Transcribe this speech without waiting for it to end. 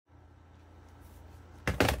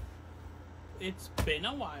it's been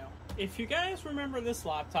a while. If you guys remember this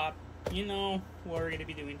laptop, you know what we're going to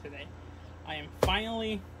be doing today. I am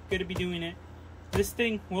finally going to be doing it. This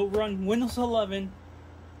thing will run Windows 11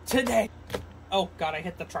 today. Oh god, I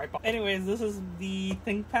hit the tripod. Anyways, this is the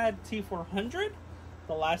Thinkpad T400.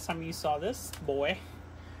 The last time you saw this boy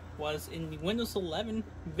was in the Windows 11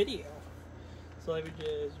 video. So let me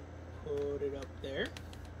just put it up there.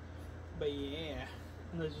 But yeah,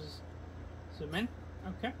 let's just zoom in.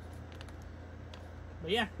 Okay.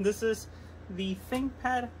 But yeah, this is the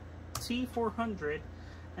Thinkpad T400,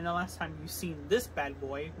 and the last time you seen this bad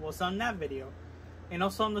boy was on that video, and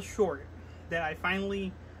also on the short that I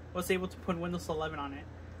finally was able to put Windows 11 on it,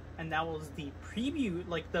 and that was the preview,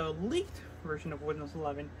 like the leaked version of Windows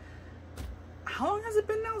 11. How long has it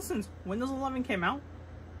been now since Windows 11 came out?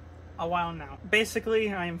 A while now.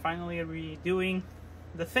 Basically, I am finally redoing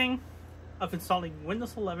the thing of installing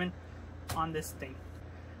Windows 11 on this thing.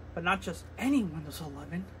 But not just any Windows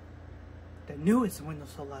 11, the newest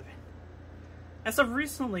Windows 11. As of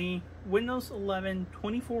recently, Windows 11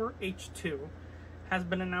 24H2 has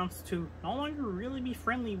been announced to no longer really be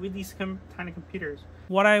friendly with these kind of computers.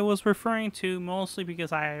 What I was referring to, mostly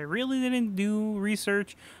because I really didn't do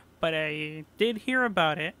research, but I did hear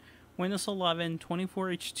about it, Windows 11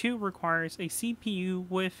 24H2 requires a CPU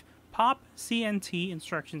with POPCNT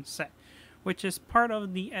instruction set, which is part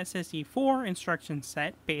of the SSE4 instruction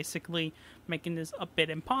set, basically making this a bit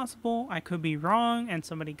impossible. I could be wrong and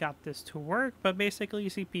somebody got this to work, but basically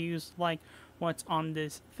CPUs like what's on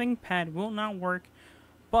this ThinkPad will not work,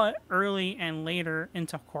 but early and later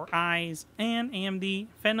Intel Core I's and AMD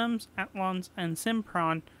Phenoms, Athlons, and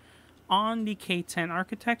Sempron on the K10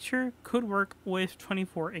 architecture could work with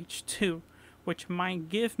 24H2, which might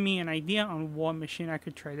give me an idea on what machine I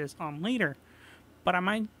could try this on later. But I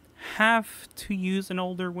might have to use an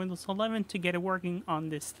older Windows 11 to get it working on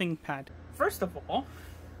this ThinkPad. First of all,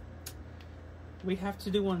 we have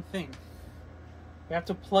to do one thing. We have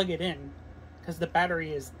to plug it in, because the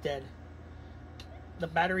battery is dead. The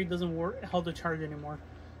battery doesn't hold the charge anymore.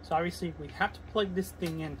 So obviously we have to plug this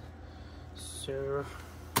thing in. So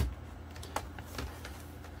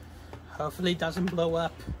hopefully it doesn't blow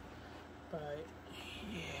up. But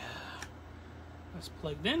yeah, it's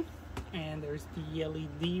plugged in. And there's the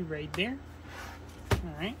LED right there.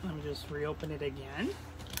 Alright, let me just reopen it again.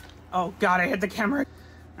 Oh god, I hit the camera!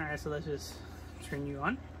 Alright, so let's just turn you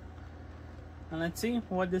on. And let's see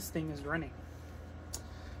what this thing is running.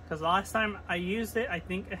 Because the last time I used it, I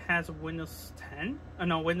think it has Windows 10. Oh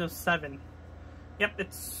no, Windows 7. Yep,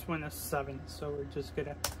 it's Windows 7. So we're just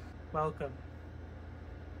gonna welcome.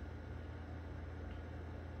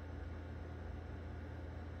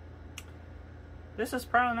 This is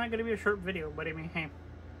probably not going to be a short video, but I mean, hey,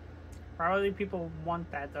 probably people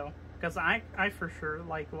want that though, because I for sure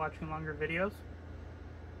like watching longer videos,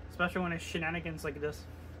 especially when it's shenanigans like this.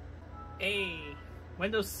 Hey,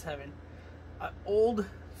 Windows 7, an old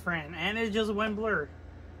friend, and it just went blur.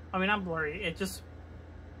 I mean, not blurry. It just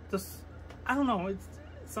I don't know. It's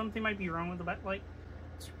something might be wrong with the backlight.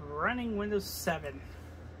 It's running Windows 7.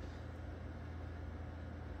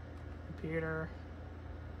 Computer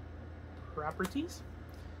properties,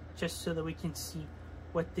 just so that we can see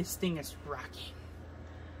what this thing is rocking.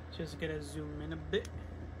 Just gonna zoom in a bit.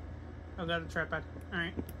 Oh, got the tripod.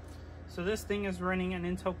 Alright, so this thing is running an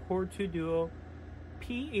Intel Core 2 Duo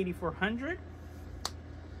P8400.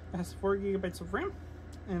 It has 4 GB of RAM,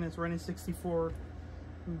 and it's running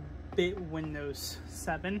 64-bit Windows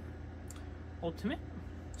 7 Ultimate,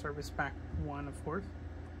 Service Pack 1 of course,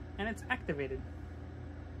 and it's activated.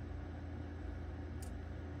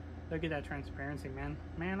 Look at that transparency, man.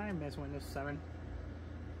 Man, I miss Windows 7.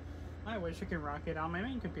 I wish I could rock it on my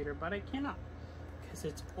main computer, but I cannot, because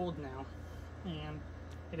it's old now, and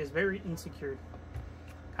it is very insecure.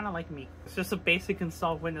 Kind of like me. It's just a basic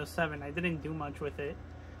install of Windows 7. I didn't do much with it.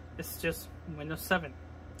 It's just Windows 7.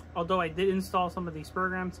 Although I did install some of these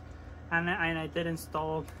programs, and I did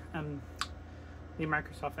install the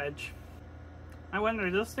Microsoft Edge. I wonder,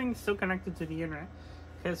 is this thing still connected to the internet?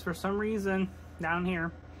 Because for some reason, down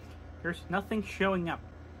here, there's nothing showing up.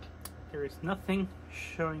 There is nothing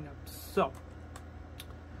showing up. So,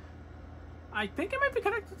 I think it might be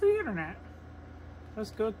connected to the internet. Let's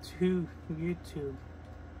go to YouTube.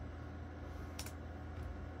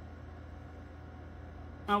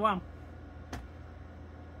 Oh, wow.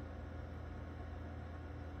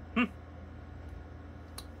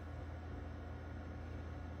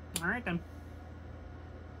 Alright then.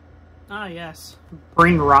 Ah, yes.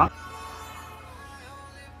 Brain rot.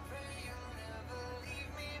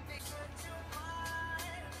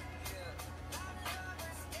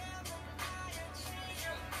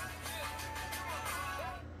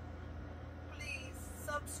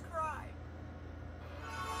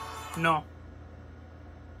 No.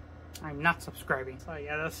 I'm not subscribing. So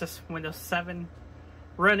yeah, that's just Windows 7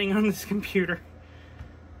 running on this computer.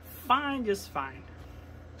 Fine, just fine.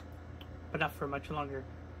 But not for much longer.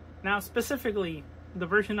 Now, specifically, the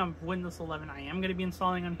version of Windows 11 I am going to be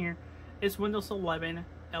installing on here is Windows 11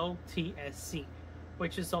 LTSC,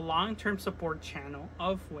 which is the long-term support channel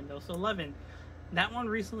of Windows 11. That one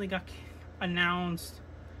recently got announced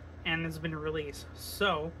and has been released.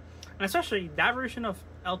 So, and especially that version of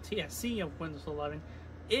LTSC of Windows 11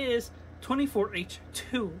 is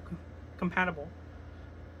 24H2 compatible.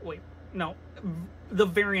 Wait, no, the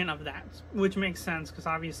variant of that, which makes sense because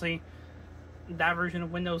obviously that version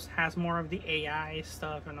of Windows has more of the AI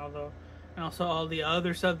stuff and also all the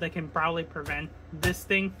other stuff that can probably prevent this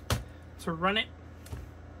thing to run it.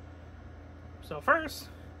 So first,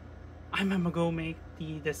 I'm gonna go make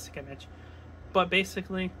the disk image, but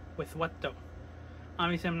basically with what though?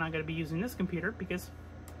 Obviously, I'm not gonna be using this computer because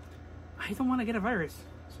I don't want to get a virus.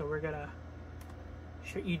 So we're gonna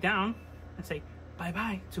shut you down and say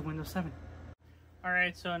bye-bye to Windows 7.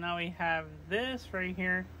 Alright, so now we have this right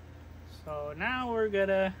here. So now we're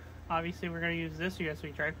gonna use this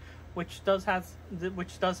USB drive, which does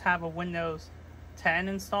have a Windows 10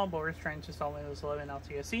 installed, but we're trying to install Windows 11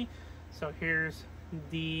 LTSC. So here's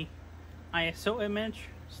the ISO image,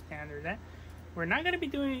 standard that. We're not gonna be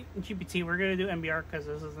doing GPT, we're gonna do MBR because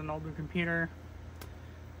this is an older computer.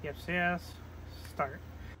 Yes, start.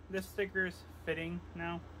 This sticker is fitting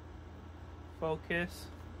now. Focus.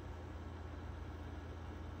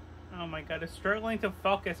 Oh my god, it's struggling to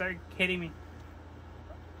focus. Are you kidding me?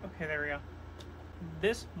 Okay, there we go.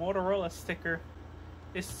 This Motorola sticker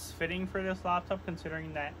is fitting for this laptop,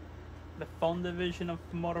 considering that the phone division of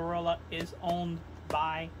Motorola is owned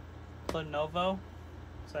by Lenovo.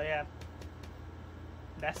 So yeah,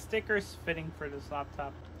 that sticker is fitting for this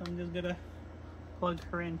laptop. So I'm just gonna plug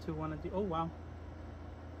her into one of the... Oh wow,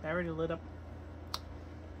 that already lit up.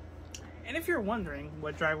 And if you're wondering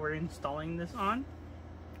what drive we're installing this on,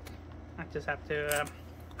 I just have to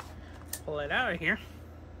pull it out of here.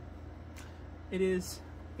 It is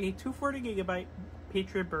a 240GB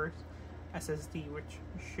Patriot Burst SSD, which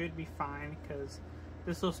should be fine because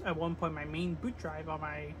this was at one point my main boot drive on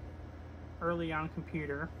my early on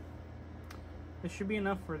computer. This should be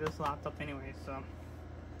enough for this laptop anyway, so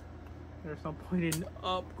there's no point in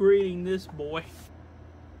upgrading this boy.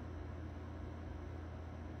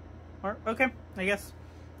 Or, okay, I guess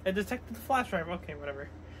it detected the flash drive. Okay, whatever.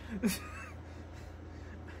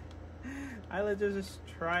 Let's just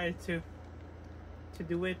try to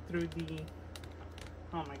do it through the...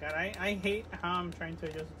 Oh my god, I hate how I'm trying to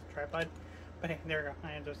adjust the tripod. But hey, there we go,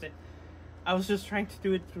 I adjusted. I was just trying to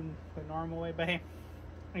do it through the normal way, but hey,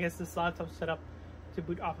 I guess this laptop's set up to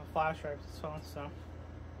boot off of flash drives as well, so...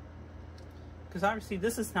 Because obviously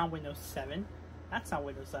this is not Windows 7. That's not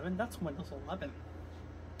Windows 7, that's Windows 11.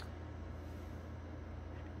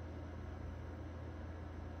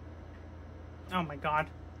 Oh my god.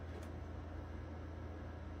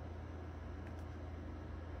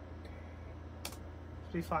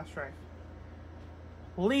 Please flash drive.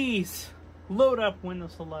 Please load up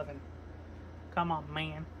Windows 11. Come on,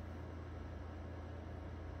 man.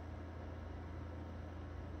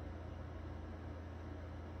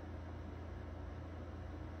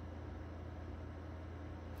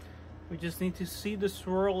 We just need to see the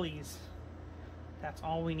swirlies. That's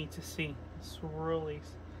all we need to see. The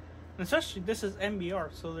swirlies. And especially this is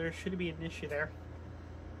MBR, so there should be an issue there.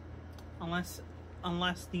 Unless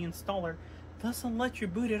the installer doesn't let you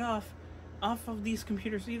boot it off of these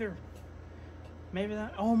computers either. Maybe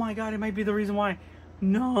that... Oh my god, it might be the reason why.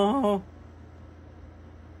 No!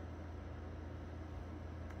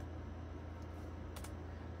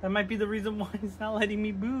 That might be the reason why it's not letting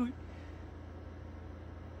me boot.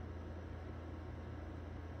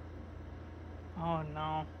 Oh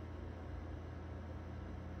no.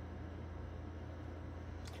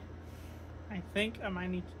 I think I might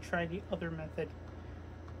need to try the other method.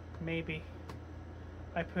 Maybe.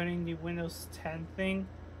 By putting the Windows 10 thing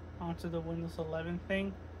onto the Windows 11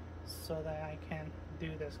 thing so that I can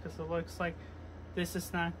do this, because it looks like this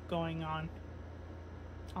is not going on.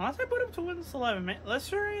 Unless I put up to Windows 11, man. Let's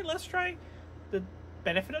try the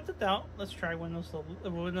benefit of the doubt. Let's try Windows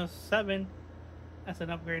 7 as an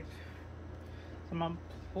upgrade. So I'm gonna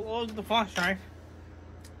plug the flash drive,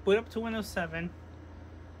 boot up to Windows 7.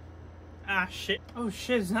 Ah shit. Oh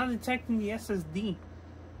shit, it's not detecting the SSD.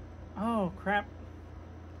 Oh crap.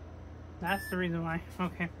 That's the reason why.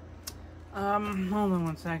 Okay. Hold on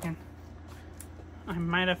one second. I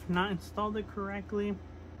might have not installed it correctly.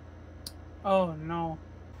 Oh no.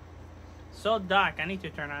 So Doc, I need to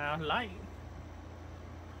turn on a light.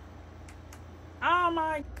 Oh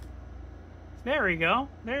my. There we go.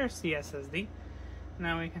 There's the SSD.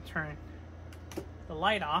 Now we can turn the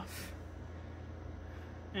light off.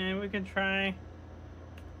 And we can try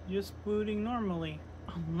just booting normally.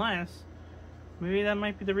 Unless, maybe that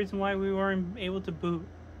might be the reason why we weren't able to boot.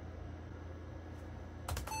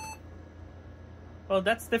 Well,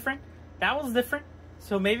 that's different. That was different.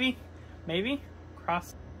 So maybe,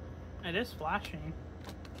 cross. It is flashing,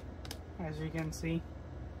 as you can see.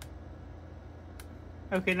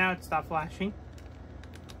 Okay, now it stopped flashing.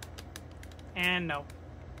 And no,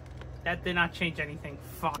 that did not change anything.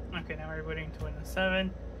 Fuck. Okay, now we're booting to Windows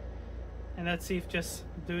 7. And let's see if just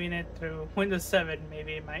doing it through Windows 7,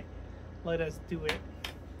 maybe it might let us do it.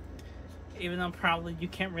 Even though probably you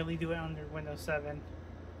can't really do it under Windows 7.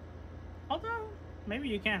 Although, maybe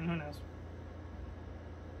you can, who knows.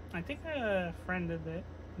 I think a friend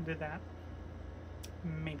did that.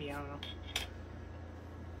 Maybe, I don't know.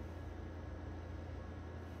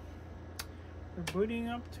 We're booting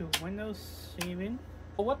up to Windows 7.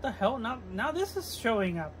 Oh, what the hell? Now this is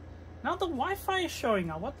showing up. Now the Wi-Fi is showing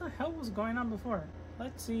up. What the hell was going on before?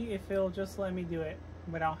 Let's see if it'll just let me do it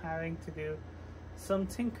without having to do some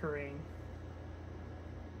tinkering.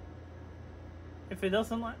 If it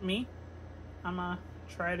doesn't let me, I'm gonna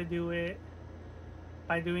try to do it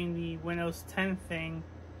by doing the Windows 10 thing,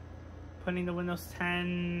 putting the Windows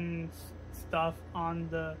 10 stuff on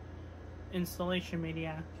the installation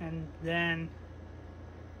media, and then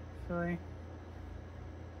sorry.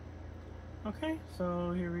 Okay,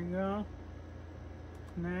 so here we go.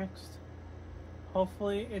 Next.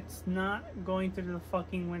 Hopefully it's not going through the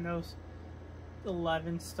fucking Windows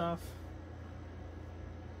 11 stuff,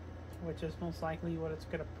 which is most likely what it's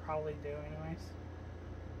gonna probably do anyways.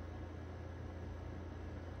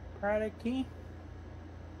 Product key.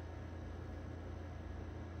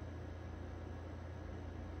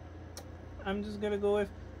 I'm just gonna go with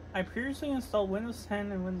I previously installed Windows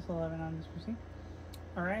 10 and Windows 11 on this PC.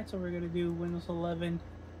 Alright, so we're gonna do Windows 11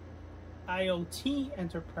 IoT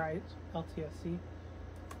Enterprise LTSC.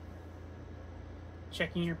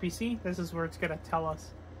 Checking your PC. This is where it's gonna tell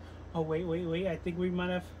us. Oh wait. I think we might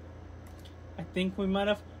have.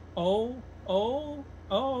 Oh.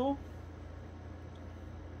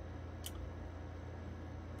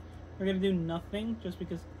 We're gonna do nothing just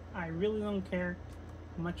because I really don't care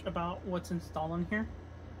much about what's installed on here.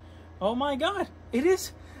 Oh my god! It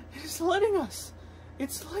is letting us!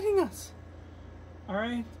 It's letting us!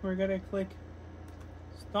 Alright, we're gonna click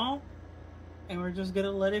install, and we're just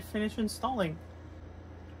gonna let it finish installing.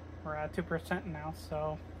 We're at 2% now,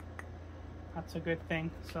 so that's a good thing.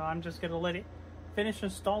 So I'm just gonna let it finish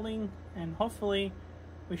installing, and hopefully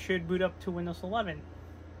we should boot up to Windows 11.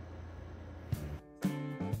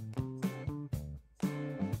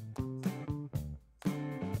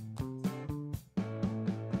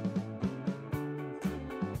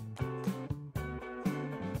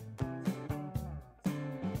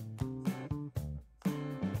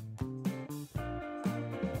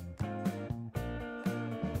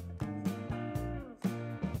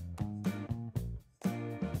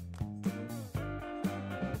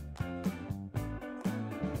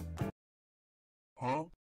 Huh?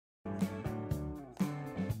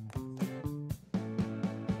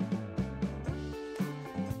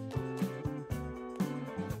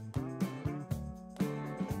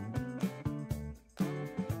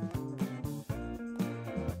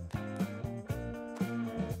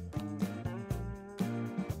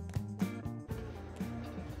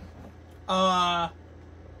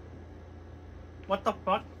 What the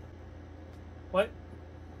fuck? What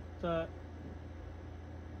the?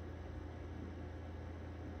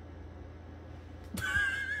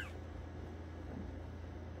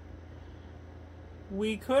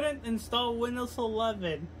 We couldn't install Windows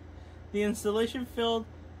 11. The installation failed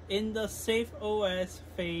in the Safe OS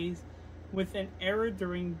phase with an error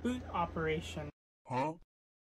during boot operation. Huh?